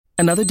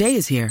Another day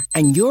is here,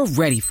 and you're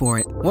ready for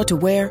it. What to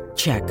wear?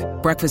 Check.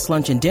 Breakfast,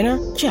 lunch, and dinner?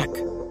 Check.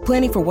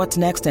 Planning for what's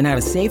next and how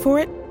to save for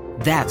it?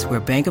 That's where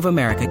Bank of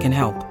America can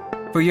help.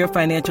 For your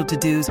financial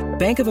to-dos,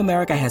 Bank of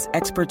America has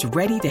experts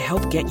ready to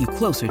help get you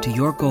closer to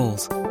your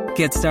goals.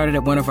 Get started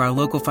at one of our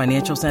local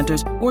financial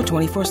centers or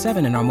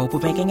 24/7 in our mobile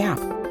banking app.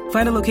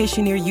 Find a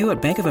location near you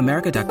at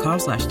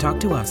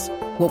bankofamerica.com/talktous.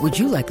 What would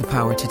you like the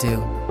power to do?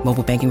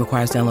 Mobile banking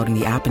requires downloading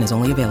the app and is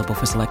only available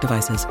for select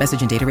devices.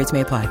 Message and data rates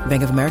may apply.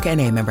 Bank of America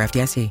N.A., member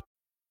FDIC.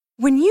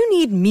 When you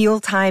need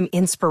mealtime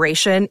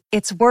inspiration,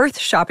 it's worth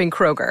shopping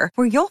Kroger,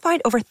 where you'll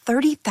find over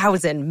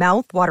 30,000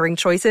 mouth-watering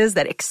choices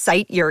that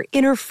excite your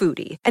inner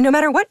foodie. And no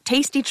matter what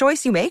tasty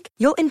choice you make,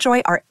 you'll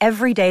enjoy our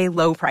everyday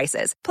low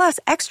prices, plus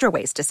extra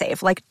ways to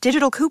save, like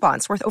digital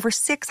coupons worth over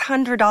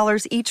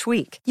 $600 each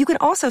week. You can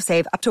also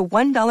save up to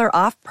 $1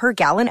 off per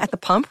gallon at the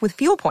pump with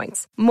fuel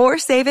points. More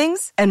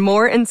savings and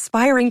more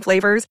inspiring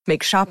flavors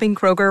make shopping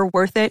Kroger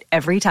worth it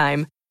every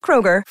time.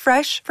 Kroger,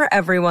 fresh for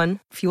everyone.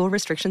 Fuel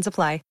restrictions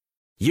apply.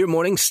 Your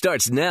morning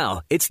starts now.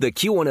 It's the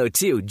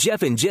Q102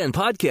 Jeff and Jen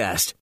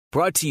podcast,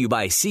 brought to you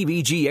by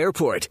CBG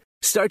Airport.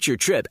 Start your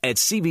trip at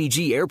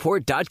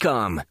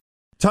CBGAirport.com.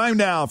 Time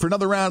now for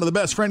another round of the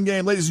best friend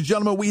game. Ladies and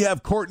gentlemen, we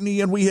have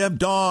Courtney and we have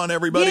Dawn.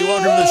 Everybody, Yay!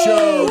 Welcome to the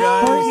show,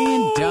 guys. Courtney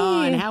and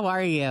Dawn, how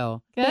are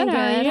you? Good, how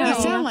are you? You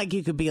sound like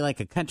you could be like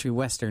a country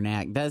western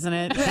act, doesn't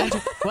it?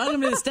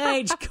 Welcome to the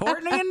stage,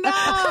 Courtney and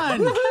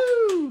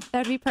Dawn.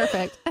 That'd be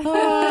perfect.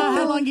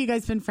 How long have you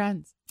guys been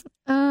friends?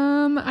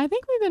 I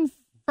think we've been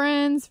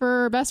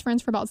best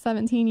friends for about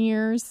 17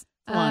 years.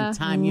 A long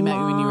time. You met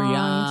when you were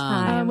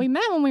young. We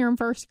met when we were in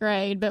first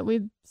grade, but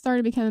we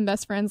started becoming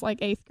best friends like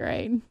 8th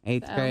grade.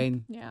 8th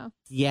grade? Yeah.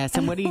 Yes.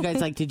 And what do you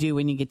guys like to do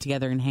when you get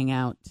together and hang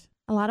out?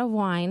 A lot of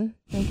wine,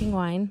 drinking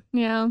wine.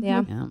 Yeah.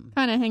 Yeah.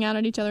 Kind of hang out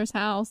at each other's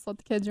house, let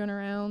the kids run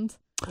around.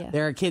 Yes.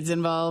 There are kids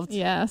involved?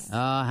 Yes.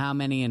 Oh, how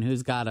many and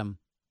who's got them?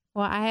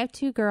 Well, I have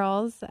two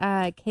girls,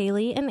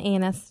 Kaylee and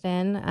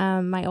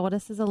Aniston. My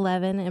oldest is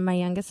 11 and my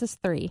youngest is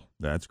 3.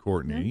 That's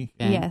Courtney.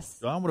 Okay. Yes.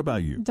 Dawn, what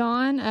about you?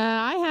 Dawn,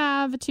 I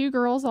have 2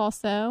 girls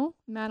also.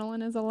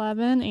 Madeline is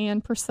 11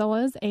 and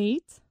Priscilla is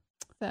 8.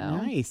 So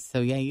Nice.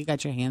 So, yeah, you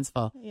got your hands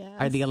full. Yes.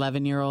 Are the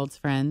 11-year-olds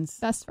friends?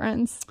 Best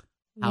friends.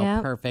 How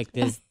Yep. perfect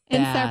is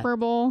that?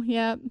 Inseparable.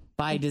 Yep. Mm-hmm.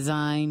 By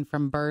design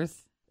from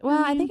birth?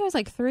 Well, I think I was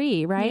like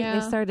 3, right? Yeah.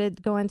 They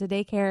started going to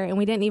daycare and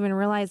we didn't even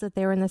realize that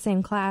they were in the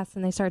same class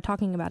and they started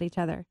talking about each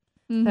other.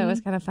 So it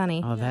was kind of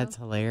funny. Oh, that's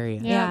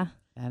hilarious. Yeah.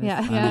 That is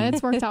Yeah. funny. Yeah,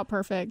 it's worked out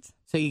perfect.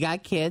 So you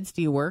got kids.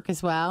 Do you work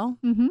as well?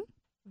 Mm-hmm.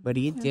 What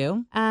do you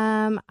do?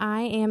 I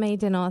am a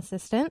dental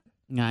assistant.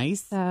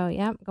 Nice. So,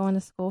 yeah, going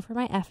to school for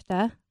my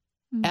EFTA.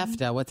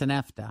 EFTA. What's an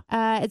EFTA?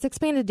 It's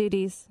expanded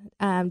duties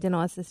dental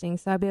assisting.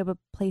 So I'll be able to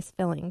place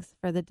fillings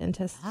for the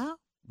dentist. Oh,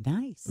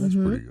 nice. That's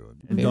pretty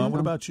good. And Very Dawn, what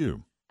cool. about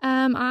you?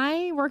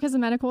 I work as a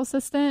medical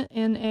assistant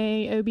in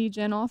a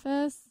OB-GYN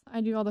office.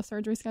 I do all the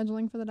surgery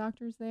scheduling for the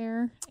doctors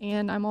there,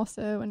 and I'm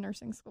also in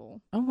nursing school.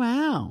 Oh,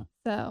 wow.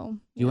 So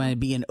You want to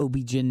be an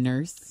OB-GYN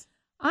nurse?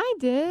 I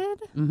did,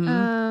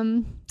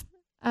 Mhm.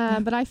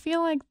 but I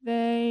feel like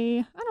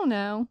I don't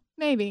know,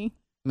 maybe.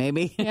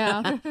 Maybe.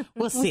 Yeah.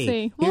 We'll see.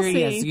 see. We'll Here,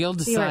 yes, see. you'll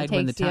See where it decide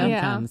when the takes you. time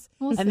Yeah. comes.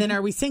 We'll And then see.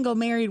 are we single,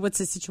 married? What's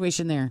the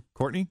situation there?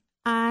 Courtney,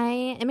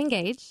 I am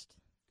engaged.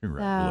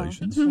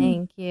 congratulations. So,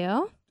 thank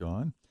you.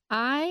 Dawn?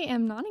 I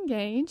am not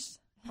engaged.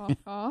 Cough,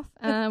 cough.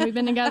 We've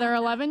been together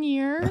 11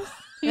 years,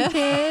 2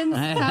 kids,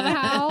 have a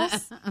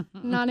house,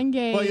 not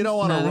engaged. Well, you don't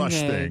want to Not rush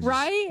engaged. things.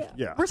 Right?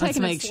 Yeah. We're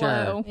taking make it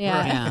slow. sure.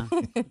 Yeah. Yeah.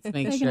 Let's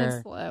make Taking sure.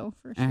 it slow,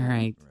 for sure. All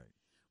right.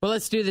 Well,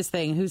 let's do this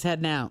thing. Who's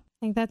heading out?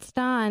 I think that's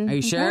done. Are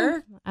you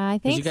sure? I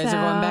Because think you guys so.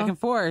 are going back and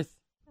forth.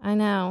 I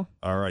know.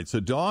 All right.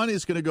 So Dawn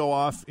is going to go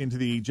off into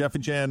the Jeff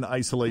and Jen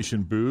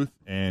isolation booth,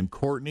 and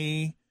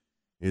Courtney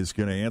is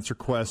going to answer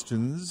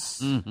questions.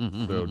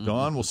 So,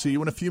 Dawn, we'll see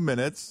you in a few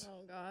minutes.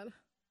 Oh,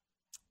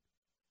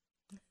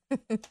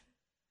 God.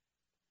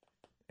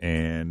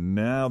 And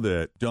now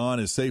that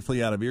Dawn is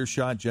safely out of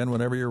earshot, Jen,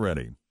 whenever you're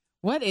ready.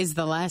 What is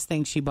the last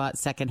thing she bought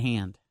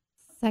secondhand?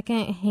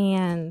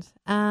 Secondhand.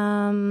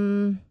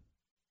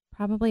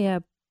 Probably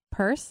a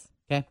purse.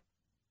 Okay.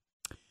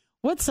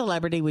 What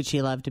celebrity would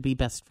she love to be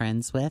best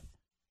friends with?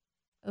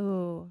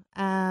 Ooh.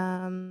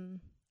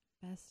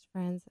 Best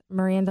friends.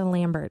 Miranda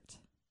Lambert.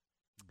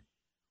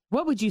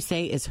 What would you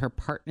say is her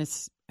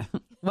partner's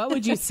What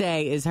would you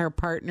say is her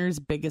partner's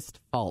biggest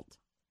fault?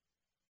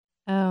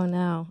 Oh,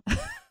 no.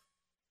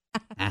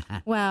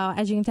 Well,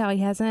 as you can tell, he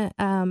hasn't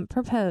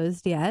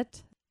proposed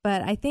yet.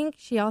 But I think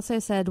she also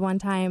said one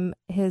time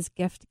his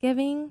gift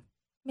giving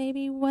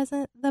maybe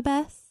wasn't the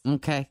best.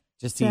 Okay.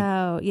 Just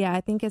So, yeah,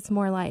 I think it's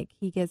more like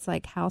he gets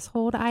like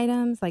household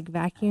items, like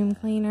vacuum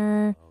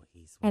cleaner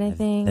kind of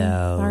thing.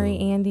 Sorry,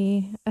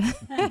 Andy.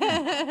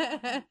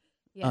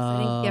 Yes, I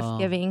think gift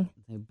giving.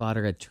 They bought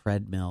her a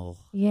treadmill.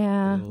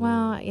 Yeah, Ooh.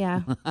 well,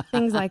 yeah,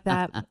 things like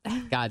that.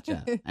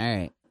 Gotcha. All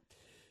right.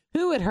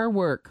 Who at her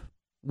work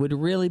would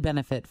really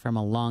benefit from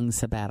a long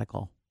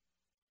sabbatical?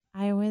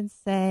 I would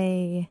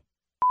say,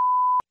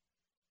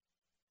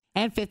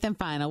 And fifth and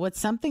final, what's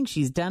something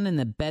she's done in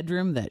the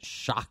bedroom that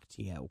shocked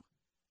you?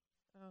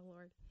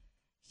 Lord.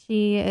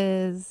 She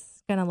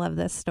is going to love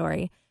this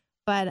story.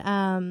 But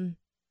I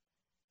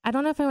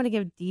don't know if I want to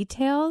give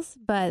details,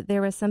 but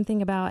there was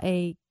something about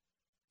a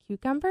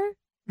cucumber.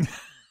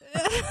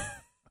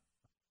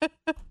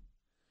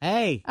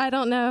 Hey. I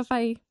don't know if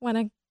I want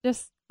to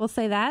we'll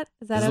say that.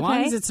 Is that as okay?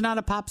 long as it's not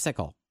a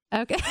popsicle.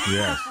 Okay.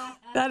 Yes.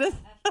 That is.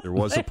 There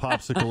was a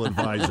popsicle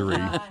advisory.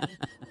 Yeah.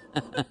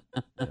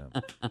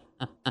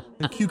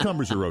 And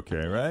cucumbers are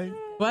okay, right?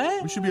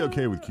 What? We should be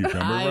okay with cucumber,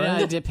 I know,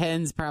 right? it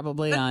depends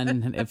probably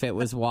on if it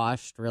was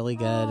washed really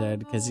good,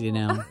 because She's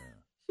going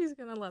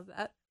to love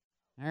that.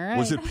 All right.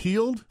 Was it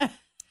peeled?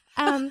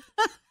 I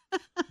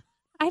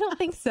don't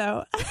think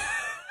so.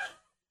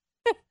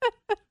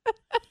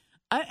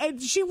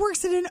 She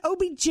works at an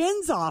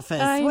OB-GYN's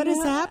office. I What is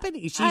know.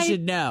 happening? She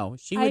should know.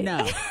 She would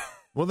know.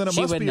 Well, then it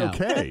She must would be know.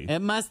 okay.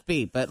 It must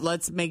be, but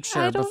let's make I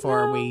sure don't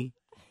before know. we,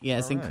 All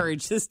right.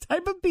 encourage this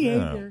type of Yeah.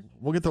 behavior.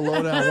 We'll get the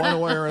lowdown one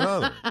way or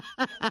another.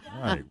 All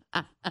right.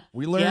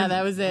 We learned. Yeah,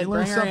 that was it. We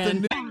learned Bring her something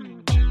in. new.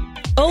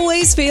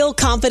 Always feel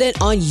confident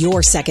on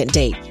your second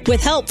date.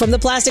 With help from the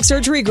Plastic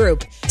Surgery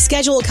Group.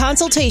 Schedule a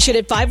consultation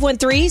at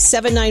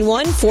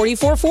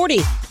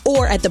 513-791-4440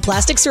 or at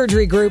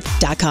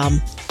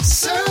theplasticsurgerygroup.com.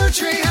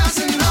 Surgery has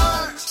an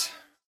art.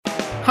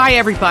 Hi,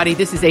 everybody.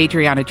 This is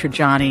Adriana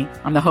Trajani.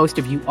 I'm the host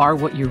of You Are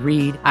What You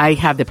Read. I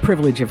have the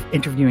privilege of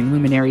interviewing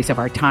luminaries of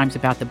our times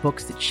about the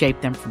books that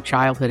shaped them from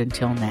childhood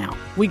until now.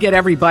 We get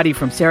everybody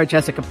from Sarah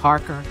Jessica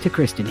Parker to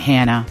Kristen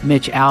Hanna,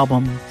 Mitch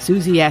Albom,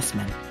 Susie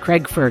Essman,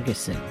 Craig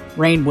Ferguson,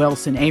 Rainn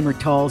Wilson, Amor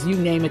Tolls, you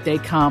name it, they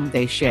come,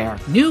 they share.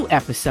 New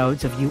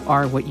episodes of You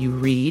Are What You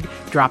Read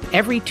drop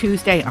every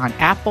Tuesday on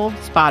Apple,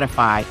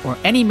 Spotify, or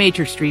any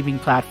major streaming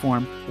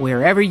platform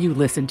wherever you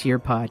listen to your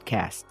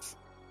podcasts.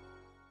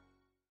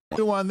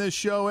 Do on this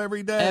show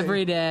every day.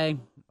 Every day.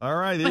 All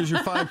right, here's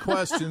your 5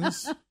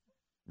 questions.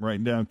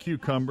 Writing down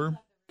cucumber.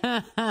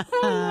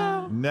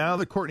 Now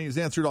that Courtney has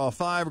answered all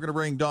 5, we're going to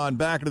bring Dawn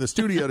back into the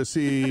studio to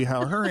see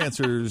how her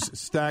answers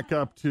stack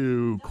up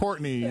to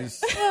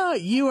Courtney's. Oh,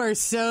 you are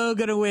so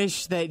going to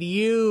wish that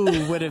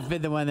you would have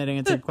been the one that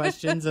answered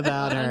questions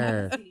about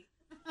her.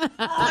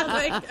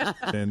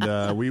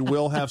 And we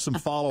will have some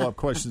follow-up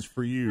questions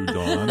for you,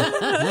 Dawn.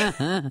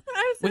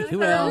 We I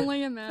will.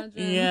 only imagine.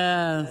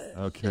 Yes.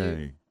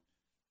 Okay.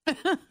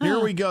 Here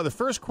we go. The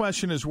first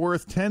question is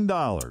worth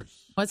 $10.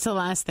 What's the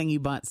last thing you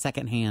bought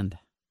secondhand?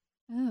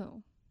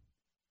 Oh.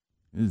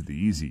 This is the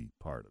easy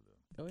part of it.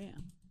 Oh, yeah.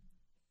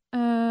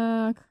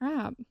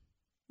 Crap.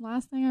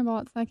 Last thing I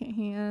bought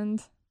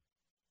secondhand.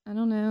 I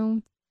don't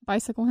know.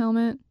 Bicycle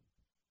helmet.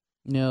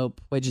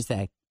 Nope. What'd you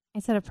say? I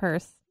said a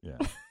purse. Yeah.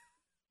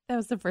 That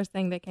was the first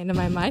thing that came to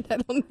my mind. I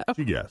don't know.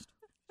 She guessed.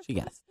 She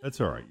guessed.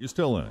 That's all right. You're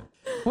still in it.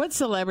 What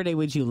celebrity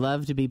would you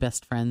love to be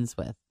best friends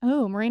with?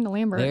 Oh, Miranda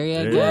Lambert. There you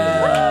There go. you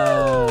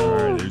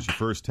All right, there's your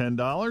first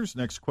 $10.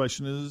 Next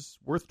question is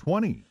worth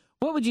 $20.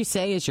 What would you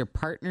say is your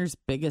partner's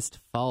biggest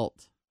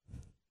fault?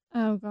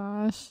 Oh,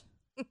 gosh.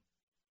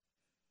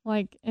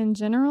 Like in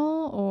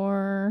general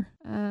or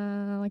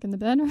like in the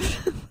bedroom?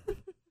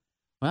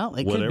 Well,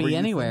 it Whatever could be you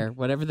anywhere. think.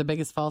 Whatever the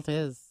biggest fault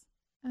is.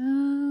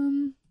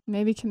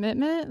 Maybe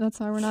commitment. That's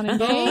why we're not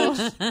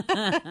engaged.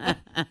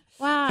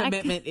 Wow.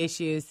 Commitment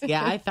issues.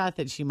 Yeah, I thought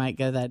that she might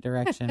go that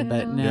direction,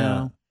 but no.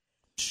 Yeah.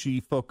 She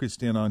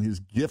focused in on his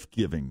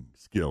gift-giving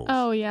skills.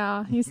 Oh,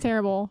 yeah. He's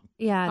terrible.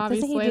 Yeah. Doesn't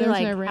Obviously, he do there's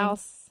like no ring.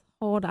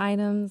 household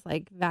items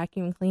like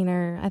vacuum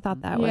cleaner? I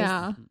thought that was.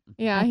 Yeah.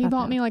 Yeah. I He thought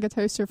bought that- me like a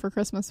toaster for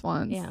Christmas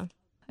once. Yeah.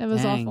 It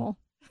was Dang. awful.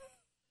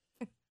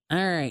 All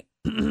right.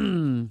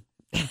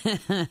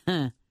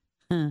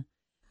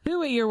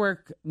 Who at your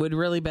work would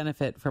really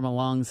benefit from a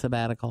long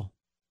sabbatical?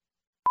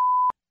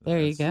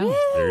 There you go.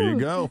 There you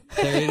go.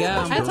 There you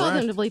go. I told him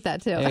Correct. to bleep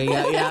that too. There you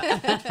go.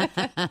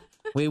 Yeah.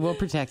 We will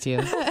protect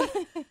you.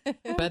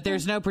 But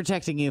there's no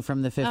protecting you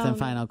from the fifth and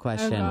final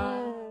question.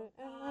 God.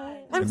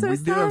 I'm And so we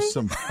do sorry. have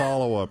some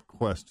follow-up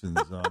questions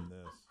on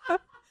this.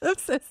 I'm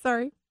so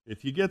sorry.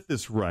 If you get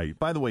this right,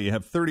 by the way, you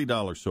have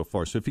 $30 so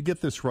far. So if you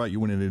get this right, you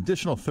win an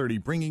additional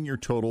 $30, bringing your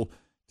total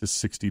to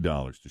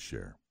 $60 to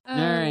share. Oh, All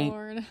right.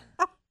 Lord.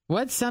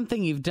 What's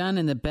something you've done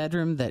in the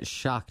bedroom that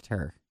shocked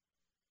her?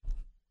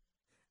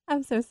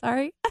 I'm so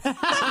sorry.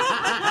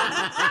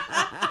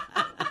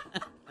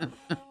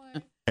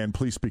 And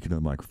please speak into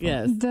the microphone.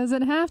 Yes. Does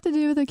it have to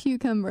do with a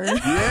cucumber?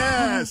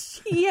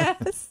 Yes.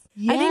 Yes.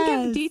 I didn't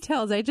Yes. give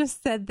details. I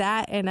just said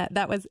that, and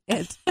that was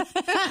it.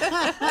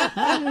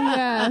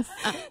 Yes.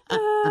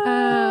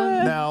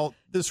 Now,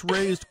 this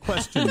raised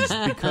questions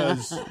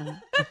because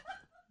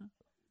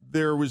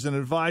there was an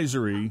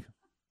advisory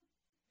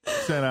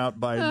sent out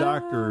by a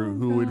doctor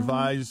who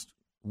advised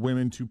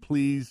women to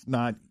please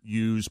not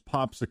use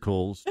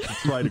popsicles to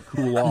try to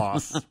cool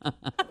off. So,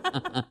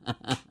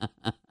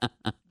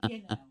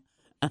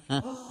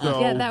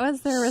 Yeah, that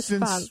was their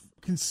response. Since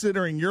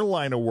considering your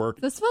line of work,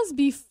 This was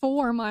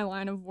before my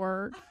line of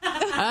work.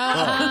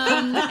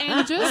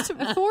 And just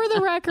for the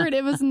record,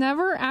 it was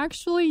never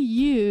actually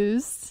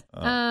used.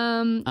 It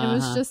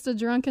was just a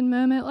drunken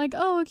moment, like,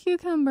 oh, a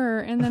cucumber.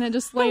 And then it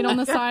just laid on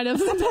the side of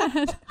the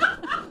bed.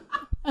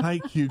 Hi,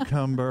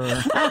 cucumber.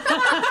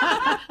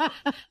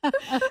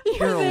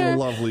 You're a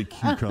lovely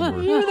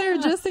cucumber. You're there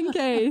just in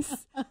case.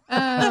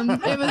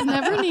 It was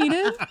never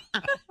needed.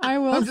 I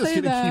will I'm just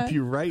say going to that. keep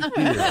you right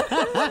here.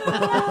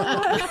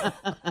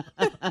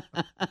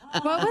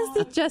 What was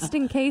the just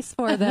in case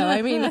for, though?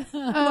 I mean,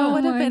 what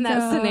would have been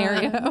that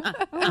scenario?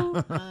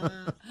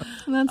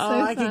 That's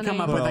so I can funny.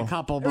 come up with a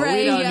couple, but Right,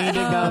 we don't yeah. need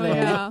to go there.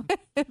 Yeah.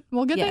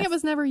 Well, good thing Yes. it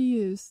was never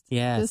used.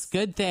 Yes, Just-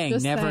 good thing.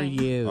 just Never saying.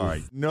 used. All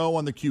right. No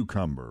on the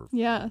cucumber.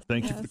 Yeah.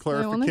 Thank you for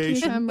the No on the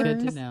clarification.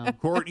 cucumbers. Good to know.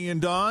 Courtney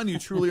and Dawn, you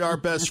truly are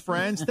best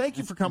friends. Thank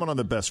you for coming on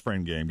the Best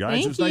Friend Game, guys.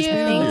 Thank It was nice you.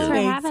 meeting Thanks you. for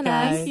Thanks, having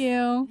guys. us. Thank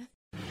you.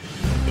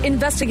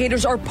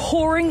 Investigators are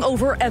poring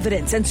over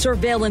evidence and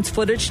surveillance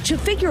footage to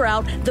figure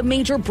out the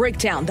major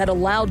breakdown that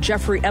allowed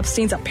Jeffrey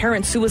Epstein's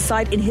apparent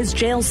suicide in his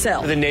jail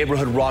cell. The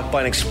neighborhood rocked by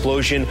an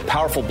explosion,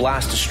 powerful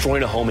blast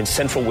destroying a home in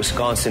central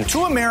Wisconsin.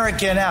 2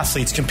 American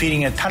athletes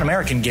competing at Pan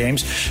American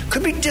Games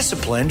could be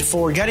disciplined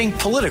for getting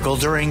political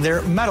during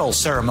their medal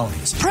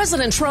ceremonies.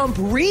 President Trump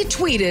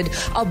retweeted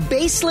a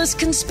baseless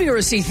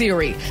conspiracy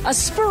theory, a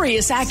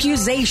spurious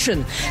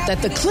accusation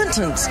that the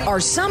Clintons are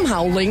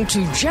somehow linked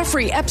to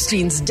Jeffrey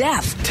Epstein's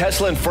death.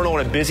 Tesla Inferno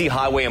on a busy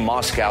highway in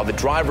Moscow. The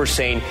driver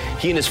saying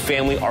he and his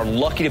family are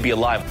lucky to be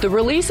alive. The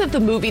release of the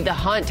movie The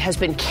Hunt has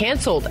been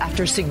canceled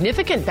after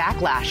significant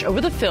backlash over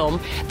the film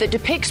that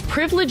depicts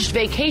privileged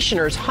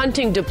vacationers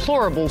hunting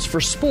deplorables for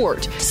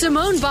sport.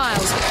 Simone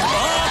Biles.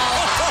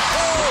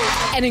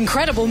 An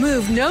incredible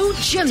move no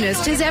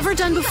gymnast has ever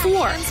done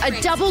before.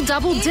 A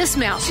double-double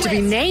dismount to be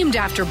named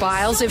after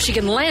Biles if she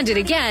can land it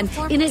again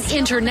in an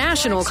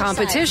international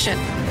competition.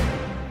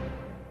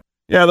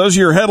 Yeah, those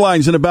are your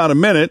headlines in about a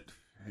minute.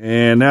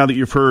 And now that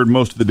you've heard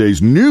most of the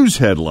day's news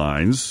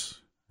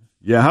headlines,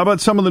 how about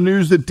some of the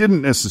news that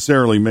didn't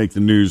necessarily make the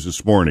news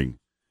this morning?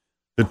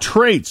 The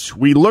traits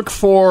we look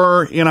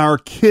for in our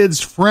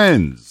kids'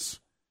 friends.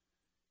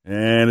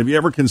 And have you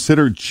ever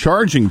considered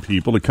charging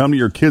people to come to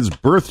your kid's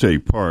birthday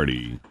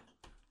party?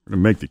 We're going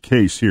to make the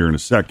case here in a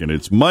second.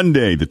 It's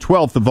Monday, the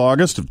 12th of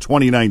August of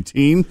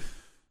 2019.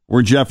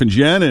 We're Jeff and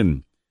Jen,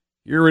 and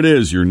here it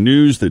is, your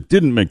news that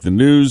didn't make the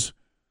news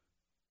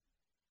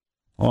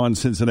on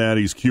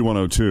Cincinnati's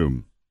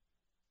Q102.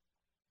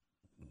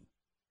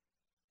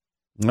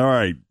 All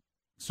right.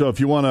 So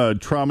if you want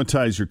to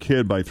traumatize your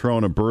kid by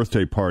throwing a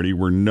birthday party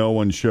where no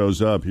one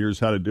shows up, here's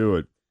how to do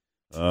it.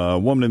 A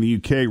woman in the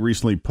UK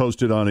recently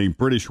posted on a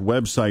British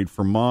website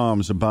for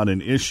moms about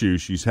an issue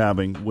she's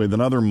having with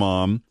another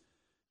mom.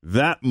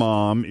 That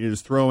mom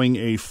is throwing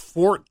a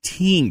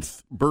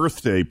 14th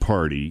birthday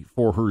party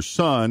for her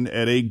son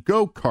at a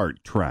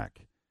go-kart track.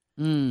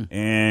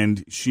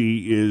 And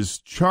she is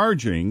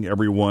charging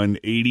everyone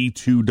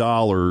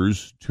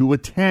 $82 to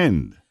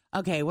attend.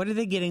 Okay, what are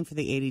they getting for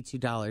the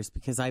 $82?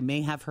 Because I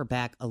may have her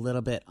back a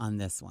little bit on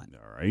this one.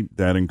 All right.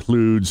 That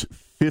includes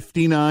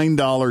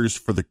 $59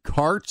 for the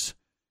carts.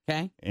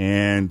 Okay.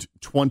 And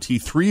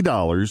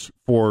 $23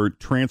 for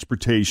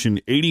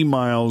transportation, 80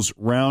 miles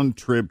round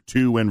trip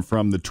to and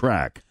from the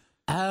track.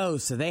 Oh,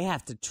 so they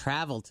have to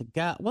travel to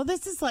go. Well,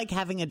 this is like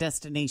having a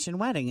destination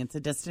wedding. It's a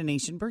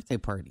destination birthday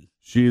party.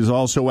 She has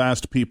also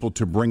asked people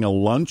to bring a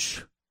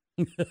lunch.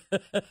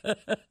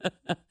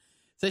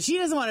 So she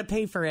doesn't want to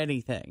pay for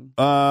anything.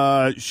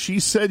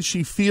 She said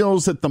she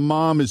feels that the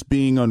mom is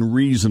being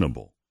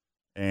unreasonable.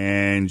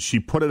 And she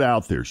put it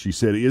out there. She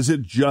said, is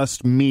it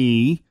just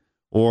me,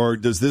 or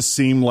does this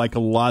seem like a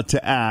lot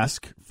to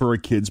ask for a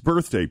kid's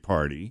birthday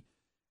party?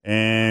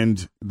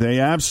 And they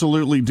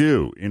absolutely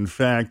do. In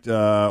fact,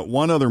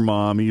 one other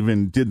mom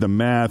even did the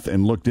math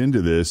and looked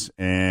into this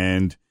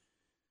and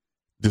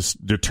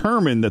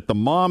determined that the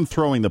mom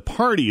throwing the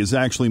party is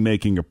actually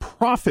making a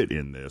profit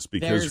in this,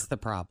 because there's the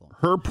problem.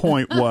 Her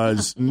point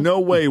was, no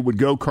way would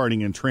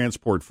go-karting and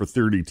transport for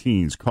 30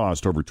 teens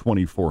cost over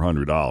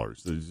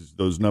 $2,400.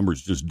 Those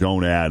numbers just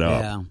don't add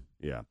up.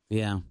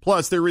 Yeah.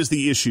 Plus, there is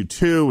the issue,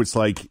 too. It's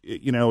like,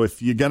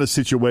 if you got a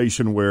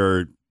situation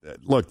where,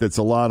 look, that's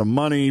a lot of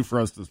money for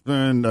us to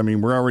spend. I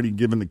mean, we're already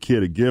giving the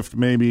kid a gift,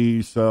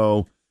 maybe.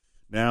 So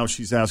now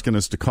she's asking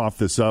us to cough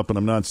this up. And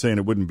I'm not saying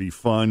it wouldn't be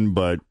fun,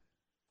 but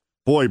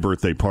boy,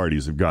 birthday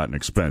parties have gotten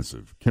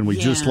expensive. Can we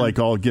just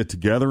all get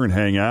together and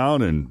hang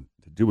out and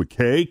do a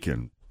cake?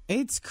 And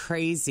it's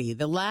crazy.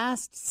 The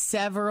last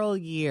several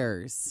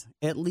years,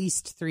 at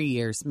least 3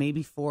 years,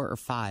 maybe 4 or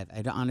 5.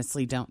 I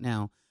honestly don't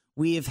know.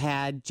 We have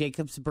had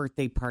Jacob's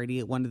birthday party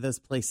at one of those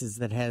places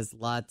that has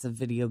lots of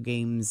video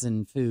games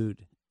and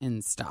food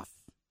and stuff.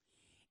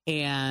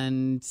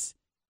 And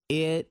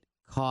it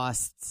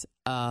costs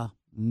a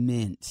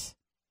mint.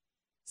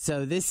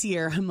 So this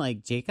year, I'm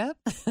like, Jacob,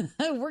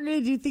 we're going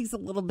to do things a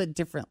little bit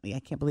differently. I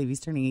can't believe he's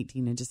turning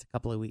 18 in just a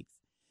couple of weeks.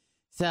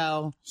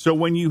 So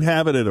when you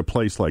have it at a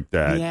place like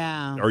that,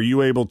 are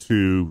you able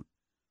to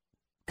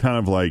kind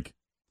of like,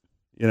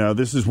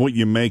 this is what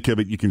you make of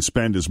it. You can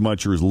spend as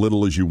much or as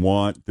little as you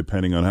want,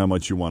 depending on how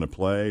much you want to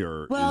play.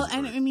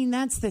 I mean,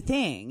 that's the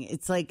thing.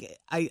 It's like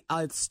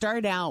I'll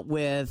start out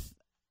with,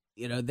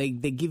 they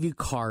give you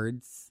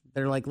cards.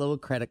 They're like little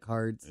credit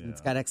cards. And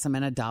it's got X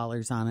amount of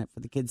dollars on it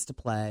for the kids to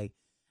play.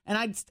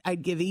 And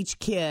I'd give each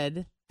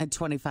kid a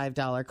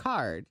 $25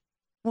 card.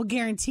 Well,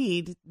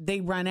 guaranteed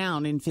they run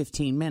out in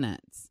 15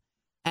 minutes.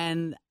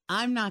 And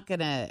I'm not going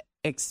to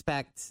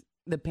expect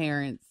the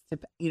parents to,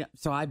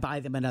 so I buy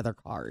them another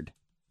card.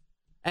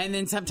 And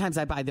then sometimes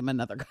I buy them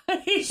another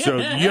card. So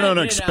you don't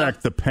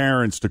expect the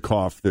parents to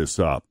cough this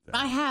up? Then.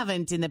 I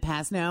haven't in the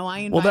past. No, I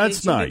invited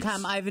that's you nice. to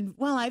come. I've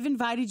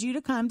invited you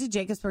to come to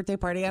Jacob's birthday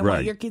party. I Right.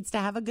 want your kids to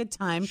have a good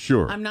time.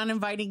 Sure. I'm not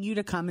inviting you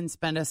to come and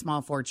spend a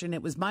small fortune.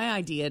 It was my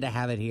idea to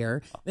have it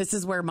here. This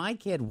is where my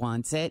kid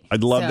wants it.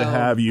 I'd love to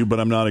have you, but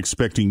I'm not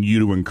expecting you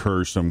to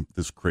incur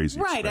this crazy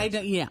Right.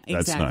 expense. Yeah,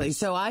 That's exactly. nice.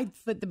 So I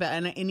foot the bill.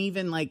 And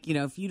even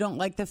if you don't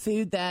like the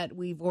food that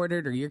we've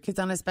ordered or your kid's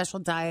on a special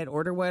diet,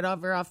 order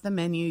whatever off the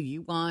menu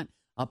you want.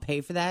 I'll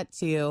pay for that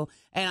too.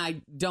 And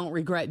I don't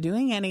regret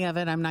doing any of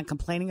it. I'm not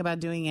complaining about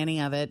doing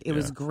any of it. It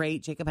was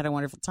great. Jacob had a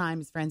wonderful time.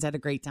 His friends had a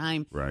great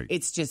time. Right.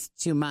 It's just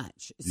too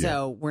much.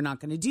 So we're not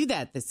going to do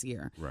that this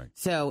year. Right.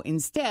 So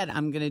instead,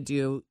 I'm going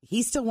to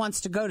he still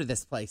wants to go to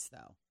this place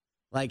though.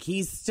 Like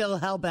he's still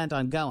hell-bent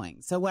on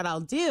going. So what I'll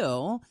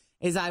do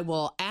is I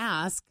will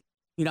ask,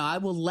 I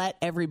will let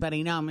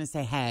everybody know. I'm going to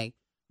say, hey,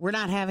 we're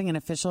not having an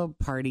official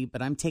party,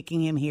 but I'm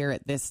taking him here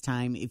at this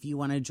time. If you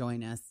want to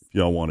join us. If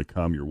y'all want to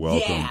come, you're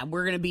welcome. Yeah,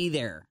 we're going to be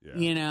there,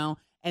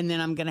 And then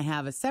I'm going to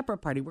have a separate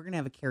party. We're going to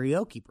have a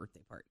karaoke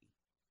birthday party.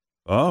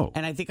 Oh.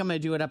 And I think I'm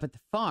going to do it up at the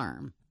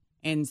farm.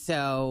 And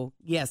so,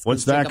 yes.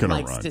 What's that going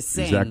to run? To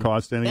sing. Does that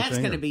cost anything? That's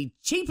going to be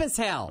cheap as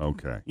hell.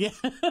 Okay. Yeah.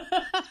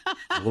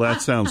 Well,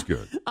 that sounds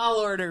good. I'll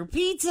order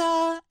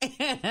pizza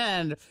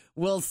and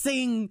we'll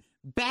sing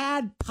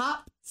bad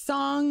pop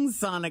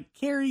songs on a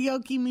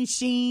karaoke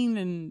machine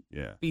and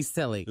be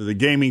silly. So the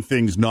gaming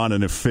thing's not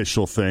an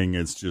official thing.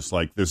 It's just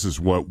like, this is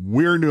what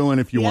we're doing.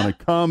 If you want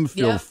to come,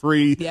 feel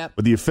free. Yep.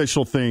 But the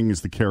official thing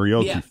is the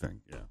karaoke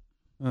thing. Yeah.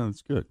 Oh,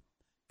 that's good.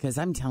 Because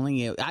I'm telling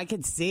you, I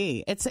could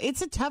see. It's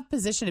a tough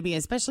position to be in,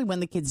 especially when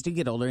the kids do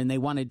get older and they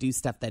want to do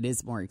stuff that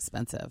is more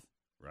expensive.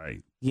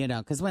 Right.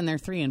 Because when they're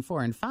 3 and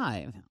 4 and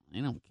 5, they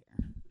don't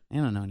care. They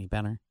don't know any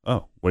better.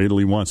 Oh, wait till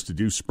he wants to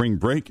do spring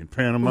break in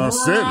Panama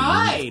City.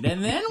 Right.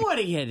 And then what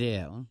do you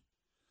do?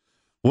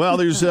 Well,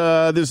 there's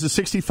a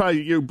 65,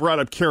 you brought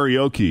up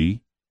karaoke.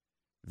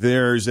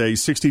 There's a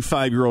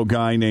 65-year-old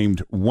guy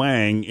named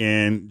Wang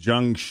in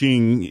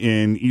Jiangxing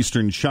in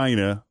eastern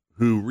China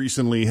who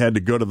recently had to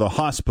go to the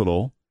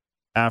hospital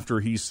after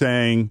he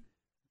sang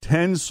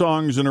 10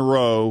 songs in a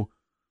row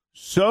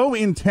so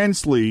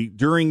intensely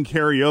during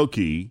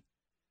karaoke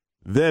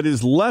that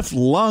his left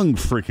lung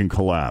freaking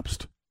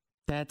collapsed.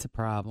 That's a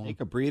problem. Take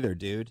a breather,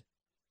 dude.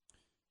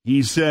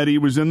 He said he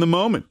was in the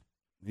moment.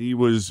 He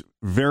was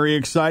very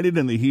excited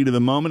in the heat of the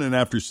moment, and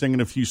after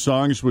singing a few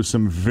songs with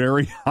some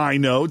very high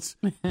notes,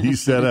 he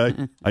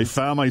said, I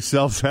found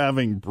myself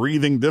having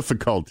breathing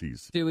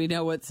difficulties. Do we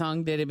know what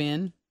song did him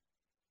in?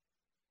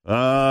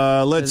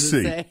 Let's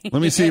see.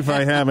 Let me see if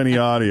I have any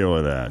audio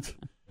of that.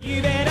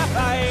 You better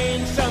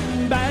find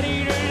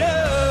somebody to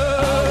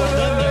love. Well,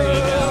 then there you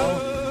go.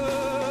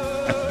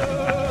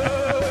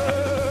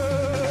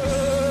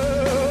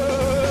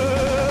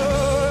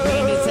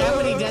 Is that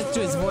what he does to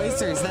his voice,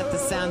 or is that the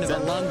sound of a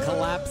lung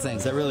collapsing?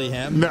 Is that really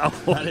him? No.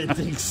 I didn't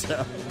think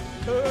so.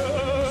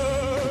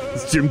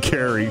 It's Jim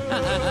Carrey.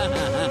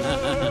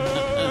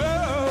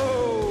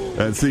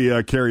 That's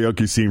the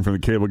karaoke scene from The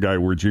Cable Guy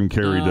where Jim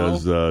Carrey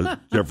does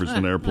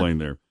Jefferson Airplane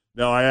there.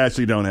 No, I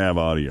actually don't have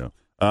audio.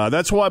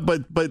 That's why,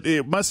 but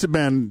it must have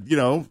been,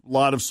 a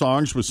lot of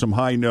songs with some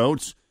high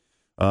notes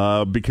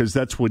because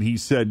that's what he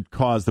said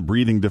caused the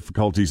breathing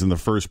difficulties in the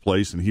first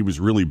place, and he was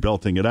really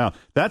belting it out.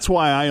 That's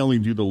why I only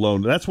do the low.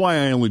 That's why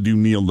I only do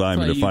Neil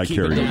Diamond if I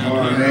karaoke.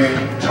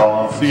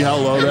 See how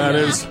low that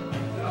is?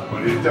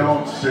 But it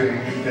don't sing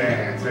and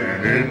dance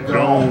and it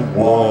don't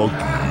walk.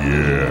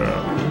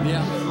 Yeah.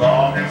 As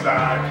long as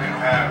I can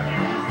have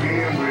you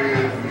here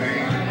with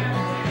me,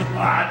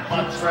 I'd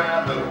much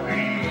rather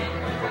be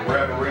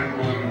forever in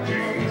blue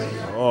jeans.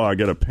 Oh, I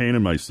got a pain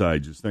in my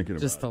side just thinking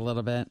about it. Just a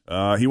little bit.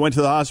 He went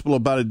to the hospital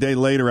about a day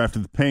later after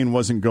the pain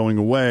wasn't going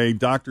away.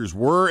 Doctors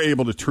were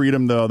able to treat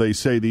him, though. They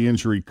say the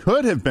injury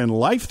could have been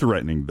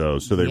life-threatening, though.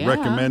 So they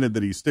recommended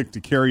that he stick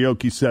to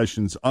karaoke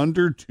sessions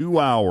under 2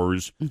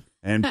 hours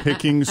and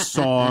picking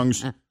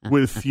songs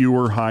with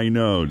fewer high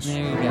notes.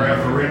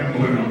 Forever in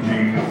blue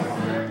jeans.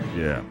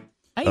 Yeah.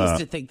 I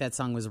used to think that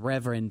song was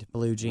Reverend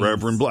Blue Jeans.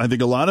 I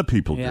think a lot of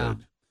people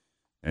did.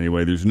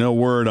 Anyway, there's no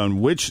word on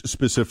which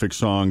specific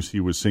songs he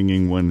was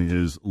singing when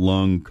his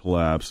lung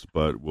collapsed,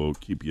 but we'll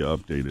keep you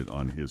updated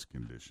on his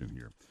condition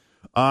here.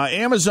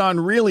 Amazon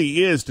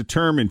really is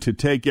determined to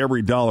take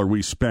every dollar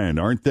we spend,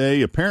 aren't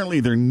they? Apparently,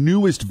 their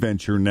newest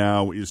venture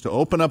now is to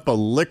open up a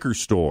liquor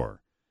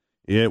store.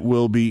 It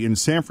will be in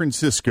San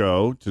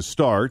Francisco to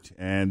start,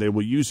 and they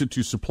will use it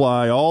to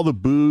supply all the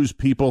booze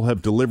people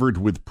have delivered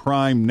with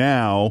Prime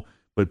now,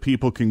 but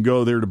people can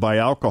go there to buy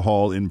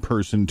alcohol in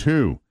person,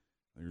 too.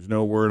 There's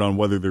no word on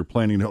whether they're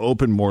planning to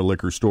open more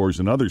liquor stores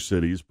in other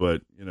cities,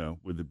 but,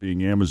 with it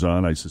being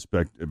Amazon, I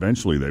suspect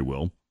eventually they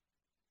will.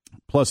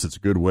 Plus, it's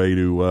a good way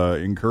to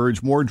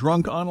encourage more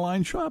drunk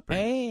online shopping.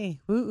 Hey,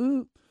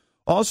 woo-woo.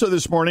 Also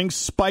this morning,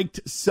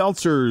 spiked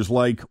seltzers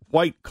like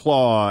White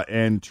Claw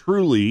and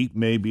Truly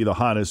may be the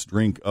hottest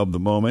drink of the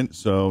moment.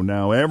 So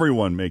now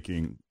everyone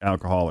making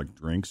alcoholic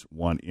drinks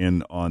want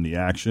in on the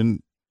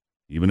action,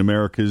 even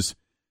America's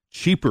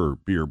cheaper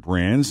beer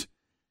brands.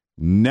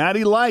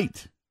 Natty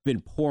Light.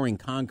 Been pouring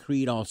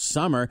concrete all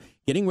summer,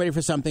 getting ready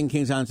for something.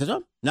 Kings Island says,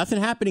 oh, nothing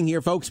happening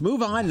here, folks.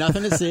 Move on.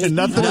 Nothing to see.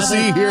 Nothing to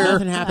see here.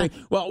 Nothing happening.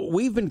 Well,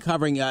 we've been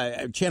covering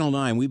Channel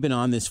 9. We've been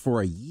on this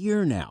for a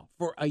year now.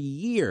 For a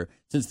year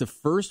since the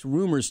first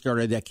rumors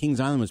started that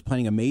Kings Island was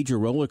planning a major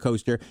roller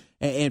coaster.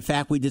 In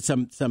fact, we did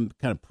some kind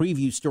of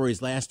preview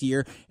stories last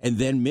year. And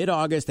then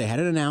mid-August, they had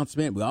an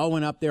announcement. We all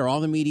went up there.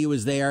 All the media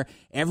was there.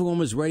 Everyone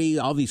was ready.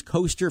 All these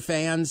coaster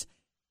fans.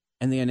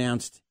 And they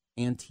announced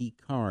antique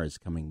cars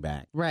coming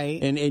back.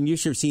 Right. And you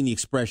should have seen the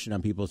expression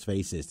on people's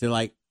faces. They're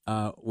like,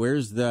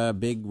 where's the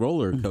big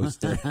roller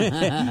coaster?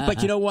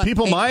 But you know what?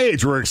 People my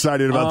age were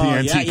excited about the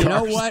antique cars. You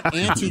know what?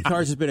 Antique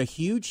cars has been a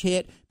huge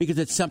hit because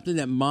it's something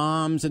that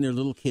moms and their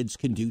little kids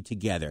can do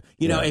together.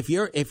 You know, if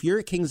you're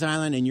at Kings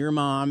Island and you're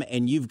mom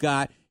and you've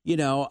got, you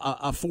know,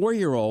 a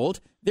 4-year-old,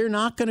 they're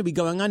not going to be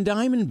going on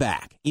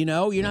Diamondback. You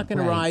know, you're not going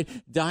to ride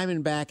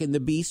Diamondback and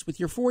the Beast with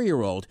your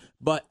 4-year-old.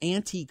 But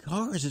antique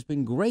cars has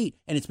been great,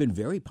 and it's been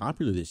very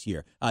popular this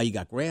year. You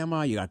got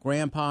grandma, you got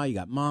grandpa, you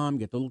got mom,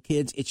 you got the little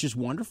kids. It's just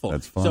wonderful.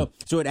 That's fun.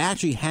 So it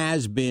actually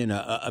has been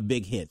a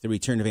big hit, the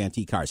return of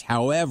antique cars.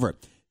 However,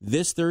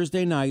 this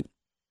Thursday night,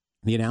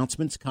 the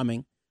announcement's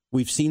coming.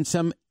 We've seen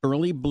some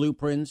early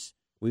blueprints.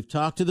 We've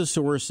talked to the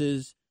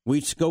sources.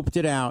 We've scoped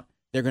it out.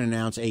 They're going to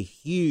announce a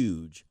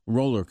huge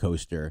roller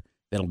coaster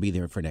that'll be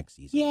there for next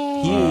season.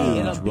 Yay! Huge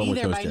It'll be roller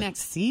there by coaster. next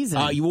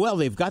season. Well,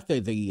 they've got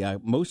the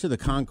most of the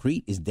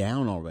concrete is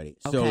down already.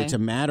 So Okay. it's a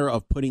matter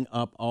of putting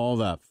up all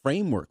the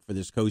framework for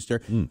this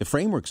coaster. The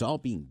framework's all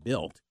being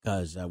built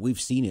because we've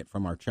seen it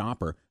from our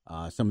chopper,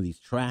 some of these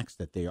tracks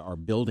that they are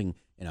building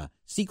in a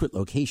secret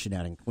location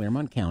out in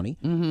Claremont County.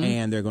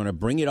 And they're going to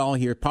bring it all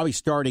here, probably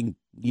starting,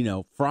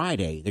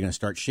 Friday. They're going to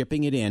start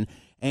shipping it in.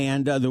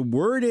 And the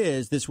word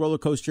is this roller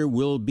coaster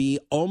will be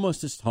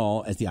almost as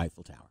tall as the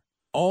Eiffel Tower.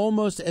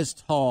 Almost as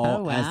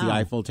tall as the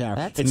Eiffel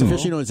Tower. It's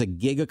officially known as a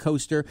Giga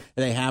Coaster.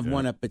 They have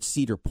one up at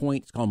Cedar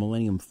Point. It's called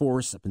Millennium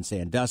Force up in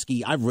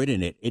Sandusky. I've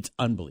ridden it. It's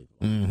unbelievable.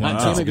 Tim,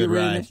 That's a good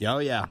ride. Oh,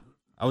 yeah.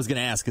 I was going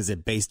to ask, is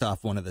it based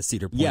off one of the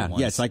Cedar Point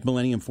ones? Yeah, it's like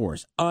Millennium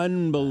Force.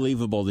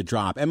 Unbelievable, the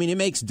drop. I mean, it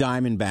makes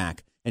Diamondback,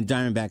 and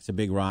Diamondback's a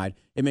big ride.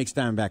 It makes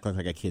Diamondback look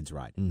like a kid's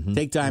ride.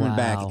 Take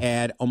Diamondback,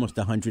 add almost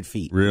 100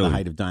 feet Really? the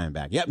height of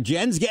Diamondback. Yep,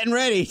 Jen's getting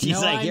ready.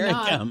 She's here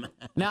I come.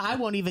 Now, I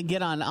won't even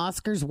get on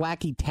Oscar's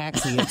Wacky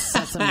Taxi at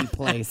Sesame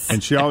Place.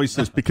 And she always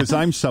says, because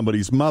I'm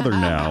somebody's mother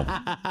now.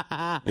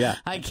 Yeah.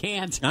 I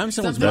can't. I'm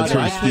someone's That's mother.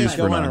 her I excuse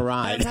can't for go on now. a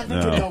ride.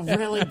 Something could go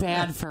really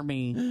bad for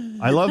me.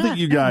 I love that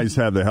you guys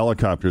have the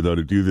helicopter, though,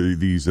 to do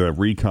these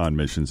recon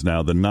missions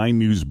now. The 9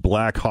 News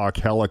Black Hawk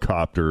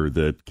helicopter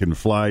that can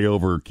fly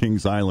over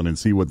Kings Island and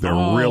see what they're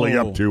really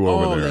up to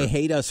over there. They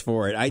hate us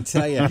for it. I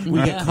tell you,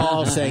 we get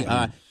calls saying,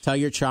 tell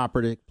your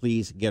chopper to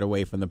please get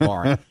away from the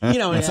bar.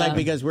 It's like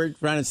because we're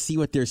trying to see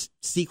what they're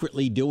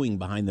secretly doing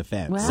behind the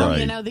fence.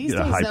 Well, these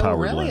days, though,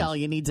 really all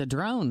you need is a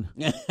drone.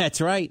 That's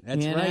right.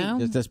 That's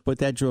right. Just put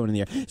that drone in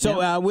the air.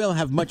 So we'll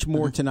have much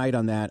more tonight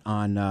on that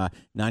on 9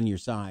 on Your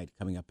Side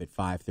coming up at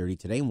 5:30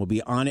 today. And we'll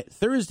be on it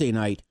Thursday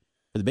night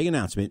for the big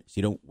announcement so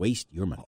you don't waste your money.